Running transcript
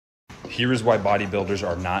here is why bodybuilders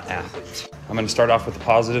are not athletes. I'm gonna start off with the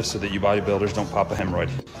positive so that you bodybuilders don't pop a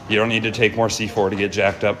hemorrhoid. You don't need to take more C4 to get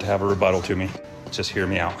jacked up to have a rebuttal to me. Just hear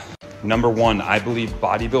me out. Number one, I believe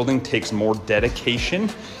bodybuilding takes more dedication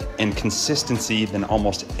and consistency than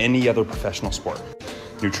almost any other professional sport.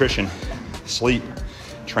 Nutrition, sleep,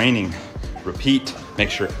 training, repeat, make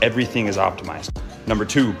sure everything is optimized. Number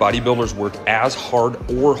two, bodybuilders work as hard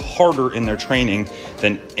or harder in their training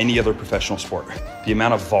than any other professional sport. The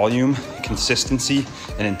amount of volume, consistency,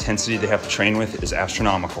 and intensity they have to train with is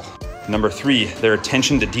astronomical. Number three, their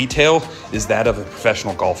attention to detail is that of a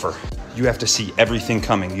professional golfer. You have to see everything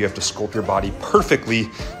coming. You have to sculpt your body perfectly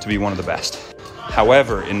to be one of the best.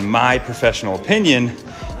 However, in my professional opinion,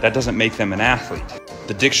 that doesn't make them an athlete.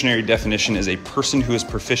 The dictionary definition is a person who is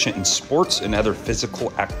proficient in sports and other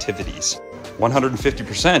physical activities.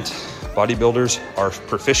 150% bodybuilders are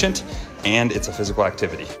proficient and it's a physical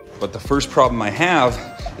activity. But the first problem I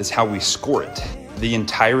have is how we score it. The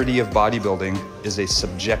entirety of bodybuilding is a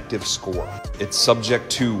subjective score. It's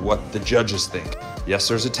subject to what the judges think. Yes,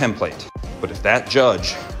 there's a template, but if that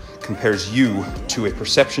judge compares you to a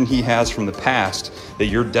perception he has from the past that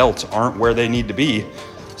your delts aren't where they need to be,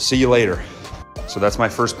 see you later. So that's my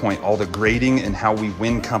first point. All the grading and how we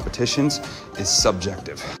win competitions is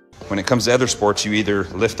subjective. When it comes to other sports, you either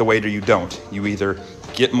lift the weight or you don't. You either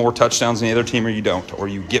get more touchdowns than the other team or you don't, or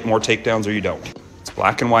you get more takedowns or you don't. It's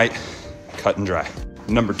black and white, cut and dry.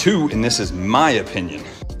 Number two, and this is my opinion,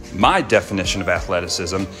 my definition of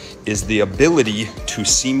athleticism is the ability to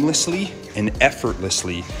seamlessly and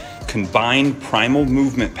effortlessly combine primal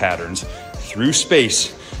movement patterns through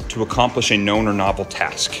space to accomplish a known or novel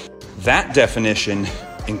task. That definition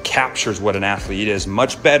encaptures what an athlete is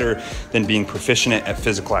much better than being proficient at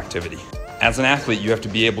physical activity. As an athlete, you have to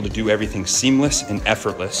be able to do everything seamless and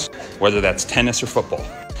effortless, whether that's tennis or football.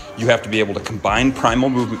 You have to be able to combine primal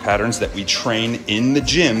movement patterns that we train in the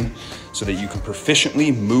gym so that you can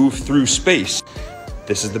proficiently move through space.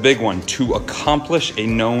 This is the big one, to accomplish a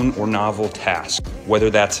known or novel task, whether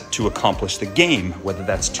that's to accomplish the game, whether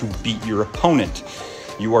that's to beat your opponent.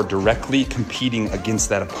 You are directly competing against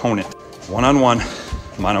that opponent, one-on-one,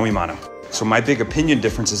 mano-a-mano. So my big opinion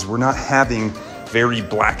difference is we're not having very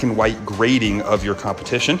black and white grading of your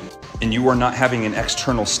competition, and you are not having an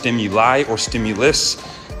external stimuli or stimulus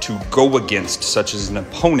to go against, such as an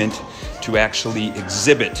opponent, to actually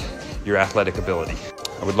exhibit your athletic ability.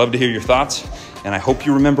 I would love to hear your thoughts, and I hope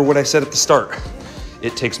you remember what I said at the start.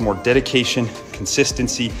 It takes more dedication,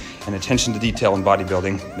 consistency, and attention to detail in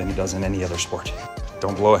bodybuilding than it does in any other sport.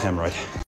 Don't blow a hemorrhoid.